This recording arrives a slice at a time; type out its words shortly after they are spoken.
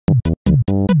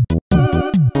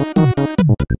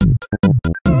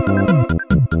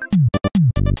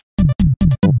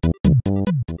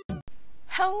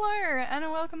and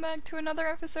welcome back to another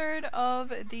episode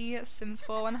of the Sims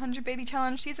 4 100 Baby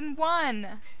Challenge Season 1!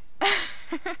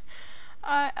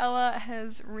 Ella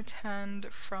has returned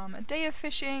from a day of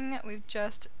fishing. We've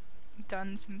just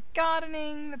done some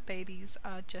gardening. The babies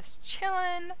are just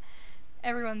chilling.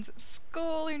 Everyone's at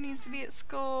school who needs to be at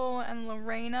school, and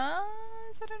Lorena,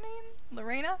 is that her name?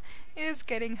 Lorena is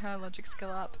getting her logic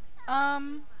skill up.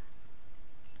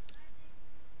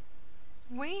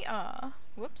 We are,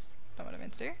 whoops, that's not what I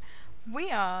meant to do.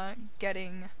 We are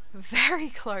getting very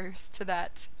close to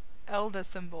that elder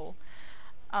symbol.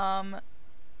 I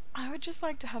would just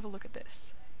like to have a look at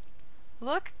this.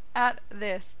 Look at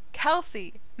this.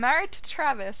 Kelsey, married to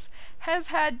Travis, has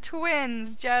had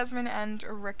twins, Jasmine and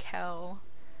Raquel.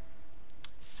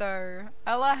 So,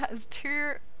 Ella has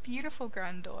two beautiful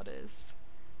granddaughters.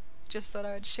 Just thought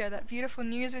I would share that beautiful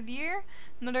news with you.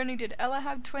 Not only did Ella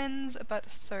have twins,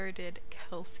 but so did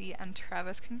Kelsey and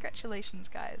Travis. Congratulations,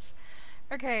 guys.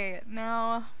 Okay,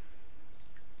 now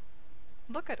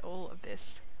look at all of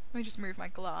this. Let me just move my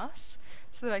glass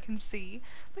so that I can see.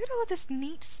 Look at all of this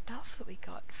neat stuff that we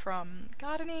got from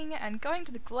gardening and going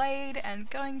to the glade and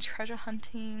going treasure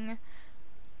hunting.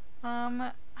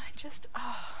 I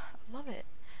love it.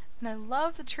 And I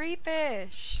love the tree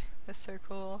fish. They're so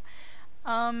cool.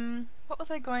 What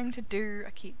was I going to do? I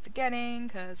keep forgetting,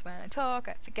 because when I talk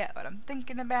I forget what I'm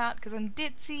thinking about, because I'm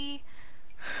ditzy.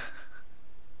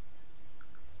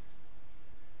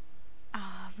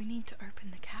 We need to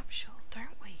open the capsule,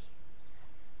 don't we?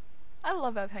 I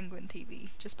love our penguin TV,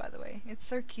 just by the way. It's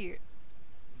so cute.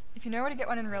 If you know where to get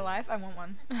one in real life, I want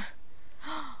one.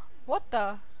 What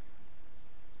the?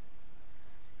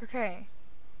 Okay.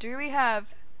 Do we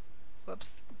have...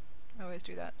 Whoops. I always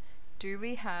do that. Do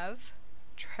we have...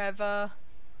 Trevor?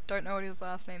 Don't know what his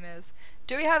last name is.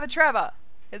 Do we have a Trevor?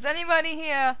 Is anybody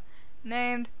here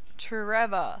named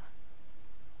Trevor?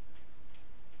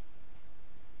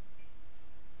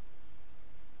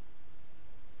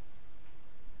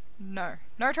 No.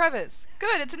 No Trevors.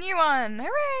 Good, it's a new one.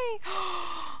 Hooray!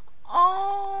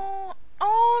 Oh,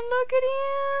 look at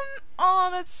him. Oh,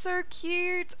 that's so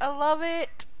cute. I love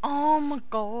it. Oh my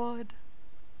god.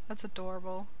 That's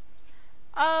adorable.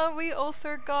 We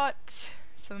also got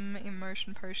some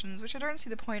emotion potions, which I don't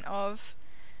see the point of.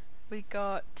 We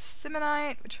got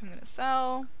Simonite, which I'm going to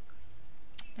sell.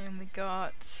 And we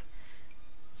got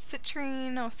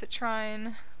Citrine, or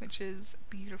Citrine, which is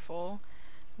beautiful.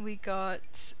 We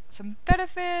got some better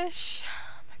fish.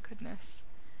 Oh my goodness.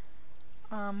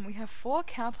 We have 4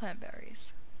 cowplant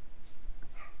berries.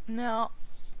 Now,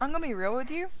 I'm gonna be real with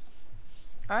you.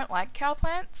 I don't like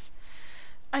cowplants.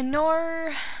 I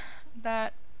know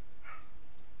that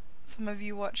some of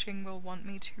you watching will want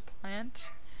me to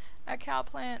plant a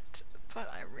cowplant,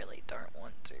 but I really don't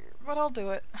want to. But I'll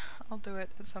do it. I'll do it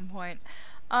at some point.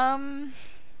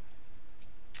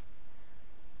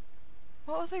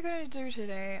 What was I going to do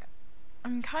today?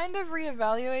 I'm kind of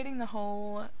reevaluating the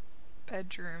whole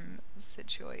bedroom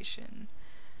situation.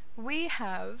 We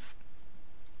have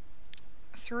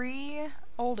 3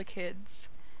 older kids,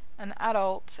 an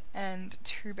adult, and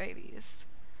 2 babies.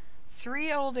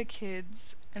 3 older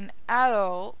kids, an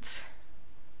adult,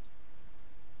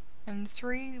 and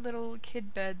 3 little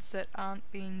kid beds that aren't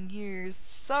being used.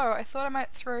 So I thought I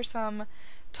might throw some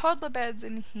toddler beds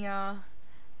in here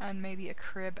and maybe a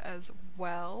crib as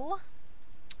well,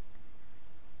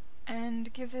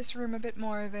 and give this room a bit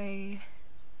more of a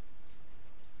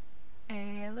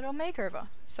little makeover.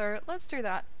 So let's do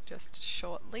that just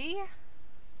shortly.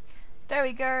 There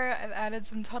we go. I've added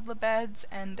some toddler beds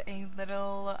and a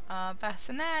little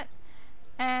bassinet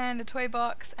and a toy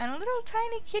box and a little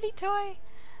tiny kitty toy.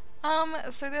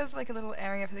 So there's like a little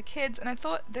area for the kids, and I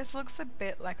thought this looks a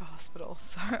bit like a hospital,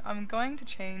 so I'm going to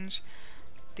change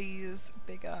these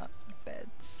bigger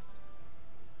beds.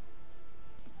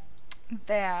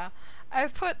 There.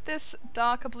 I've put this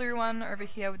darker blue one over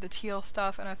here with the teal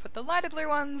stuff, and I've put the lighter blue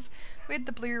ones with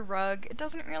the blue rug. It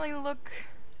doesn't really look...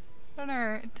 I don't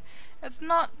know. It's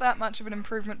not that much of an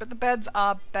improvement, but the beds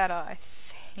are better, I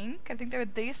think. I think they were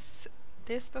this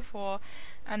before,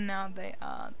 and now they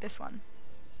are this one.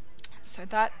 So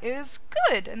that is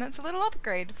good, and that's a little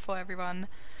upgrade for everyone.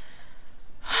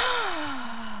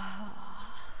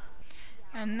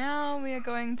 And now we are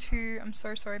going to... I'm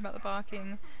so sorry about the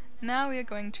barking. Now we are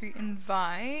going to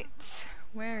invite...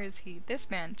 Where is he? This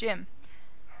man, Jim.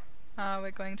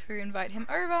 We're going to invite him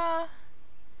over,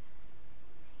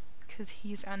 because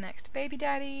he's our next baby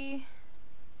daddy.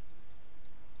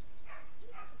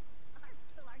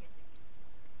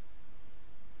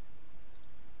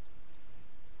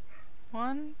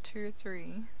 One, two,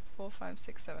 three, 4, 5,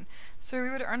 6, 7. So we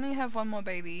would only have one more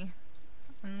baby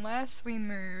Unless we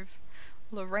move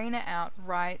Lorena out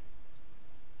right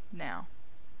now.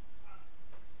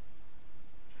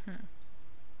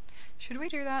 Should we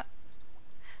do that?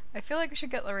 I feel like we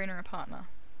should get Lorena a partner.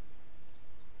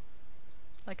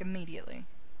 Like immediately.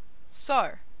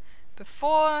 So,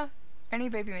 before any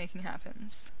baby making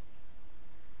happens,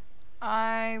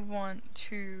 I want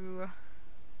to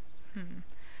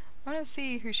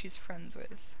see who she's friends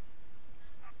with.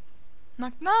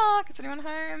 Knock knock, is anyone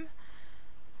home?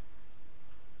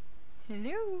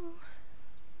 Hello?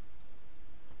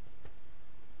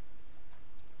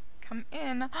 Come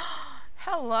in.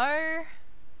 Hello?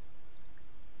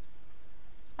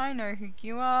 I know who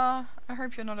you are. I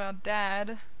hope you're not our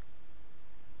dad.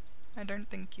 I don't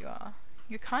think you are.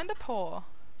 You're kinda poor.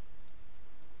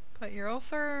 But you're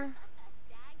also...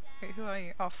 Wait, who are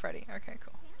you? Oh, Freddy. Okay,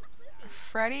 cool.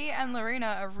 Freddy and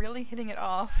Lorena are really hitting it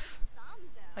off.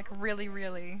 Like, really,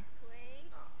 really.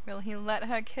 Will he let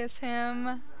her kiss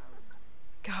him?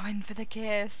 Go in for the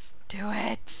kiss. Do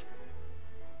it!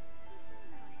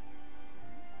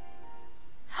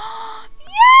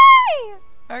 Yay!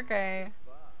 Okay.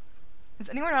 Is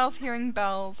anyone else hearing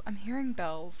bells? I'm hearing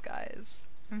bells, guys.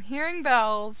 I'm hearing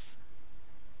bells.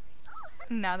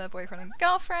 Now they're boyfriend and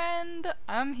girlfriend.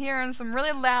 I'm hearing some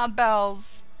really loud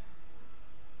bells.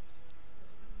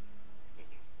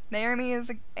 Naomi is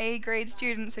an A-grade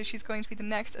student, so she's going to be the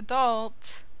next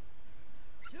adult.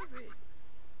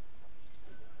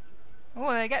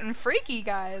 Oh, they're getting freaky,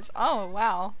 guys. Oh,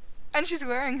 wow. And she's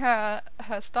wearing her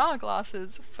star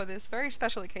glasses for this very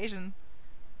special occasion.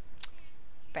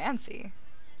 Fancy.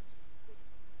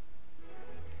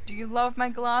 Do you love my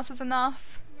glasses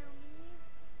enough?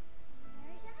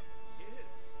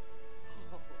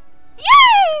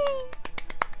 Yay!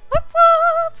 Whoop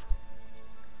whoop!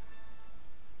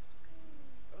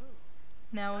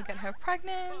 Now we'll get her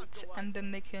pregnant, and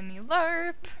then they can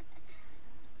elope.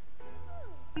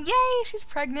 Yay, she's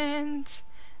pregnant!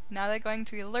 Now they're going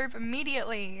to elope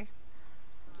immediately.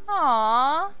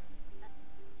 Aww.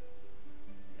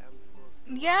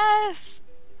 Yes!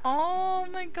 Oh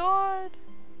my god.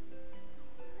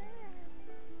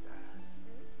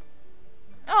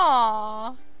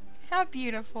 Aww. How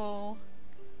beautiful.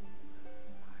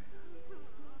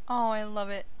 Oh, I love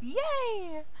it.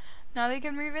 Yay! Now they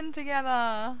can move in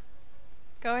together.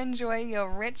 Go enjoy your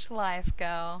rich life,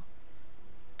 girl.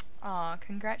 Aw,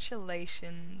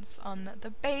 congratulations on the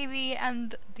baby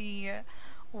and the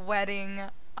wedding.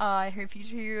 I hope you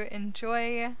two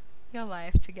enjoy your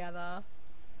life together.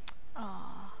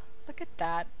 Aw, look at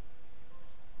that.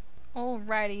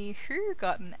 Alrighty, who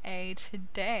got an A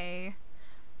today?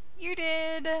 You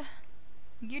did.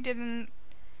 You didn't.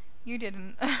 You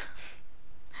didn't.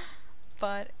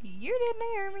 But you did,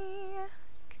 Naomi.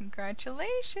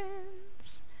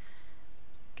 Congratulations.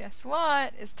 Guess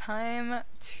what? It's time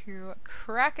to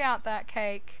crack out that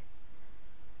cake.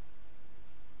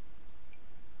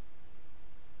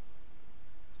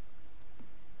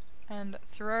 And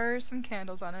throw some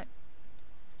candles on it.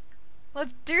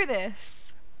 Let's do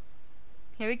this.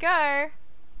 Here we go.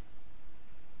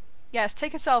 Yes,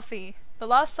 take a selfie. The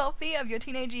last selfie of your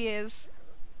teenage years.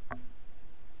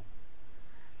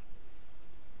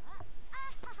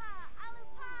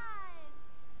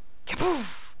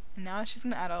 Kapoof! And now she's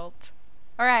an adult.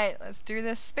 Alright, let's do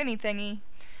this spinny thingy.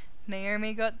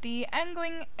 Naomi got the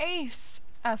angling ace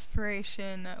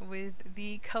aspiration with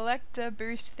the collector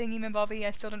boost thingy mabobby.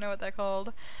 I still don't know what they're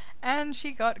called. And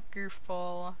she got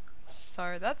goofball.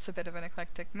 So that's a bit of an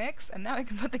eclectic mix. And now we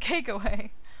can put the cake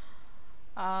away.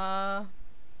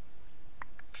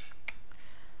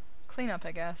 Clean up,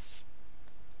 I guess.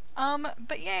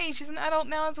 But yay, she's an adult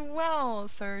now as well.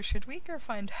 So should we go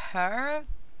find her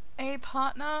a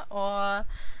partner, or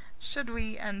should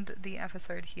we end the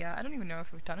episode here? I don't even know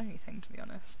if we've done anything, to be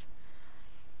honest.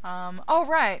 Oh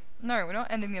right, no, we're not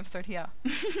ending the episode here.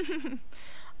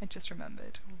 I just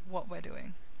remembered what we're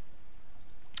doing.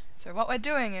 So what we're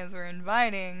doing is we're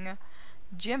inviting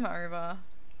Jim over.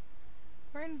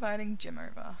 We're inviting Jim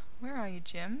over. Where are you,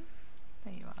 Jim?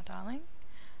 There you are, darling.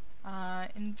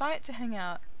 Invite to hang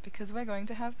out, because we're going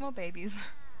to have more babies.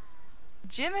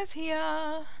 Jim is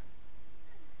here.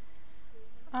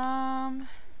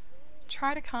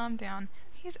 Try to calm down.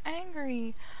 He's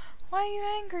angry. Why are you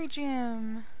angry,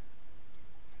 Jim?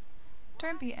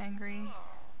 Don't be angry.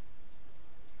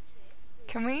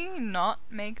 Can we not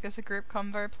make this a group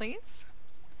combo, please?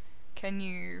 Can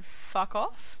you fuck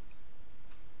off?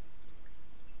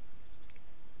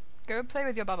 Go play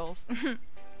with your bubbles.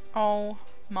 Oh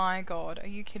my god, are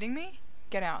you kidding me?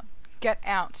 Get out. Get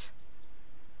out.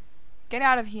 Get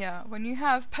out of here when you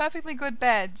have perfectly good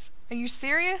beds. Are you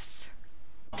serious?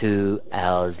 2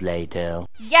 hours later.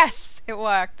 Yes! It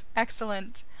worked.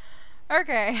 Excellent.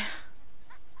 Okay.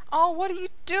 Oh, what are you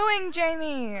doing,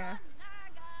 Jamie?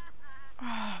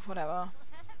 Oh, whatever.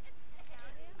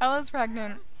 Ella's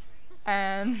pregnant.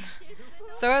 And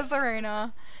so is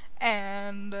Lorena.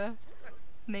 And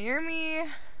Naomi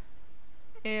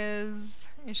is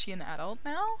she an adult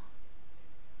now?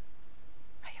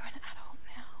 Are you an adult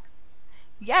now?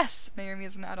 Yes, Naomi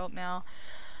is an adult now.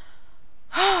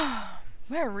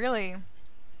 We're really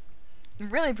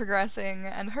progressing,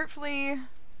 and hopefully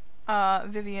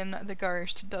Vivian the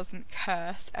ghost doesn't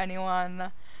curse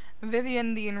anyone.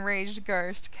 Vivian the enraged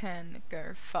ghost can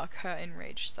go fuck her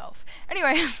enraged self.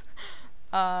 Anyways,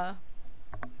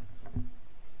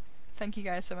 thank you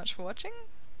guys so much for watching.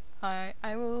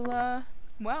 I will,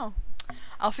 wow.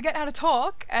 I'll forget how to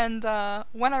talk, and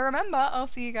when I remember, I'll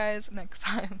see you guys next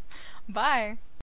time. Bye!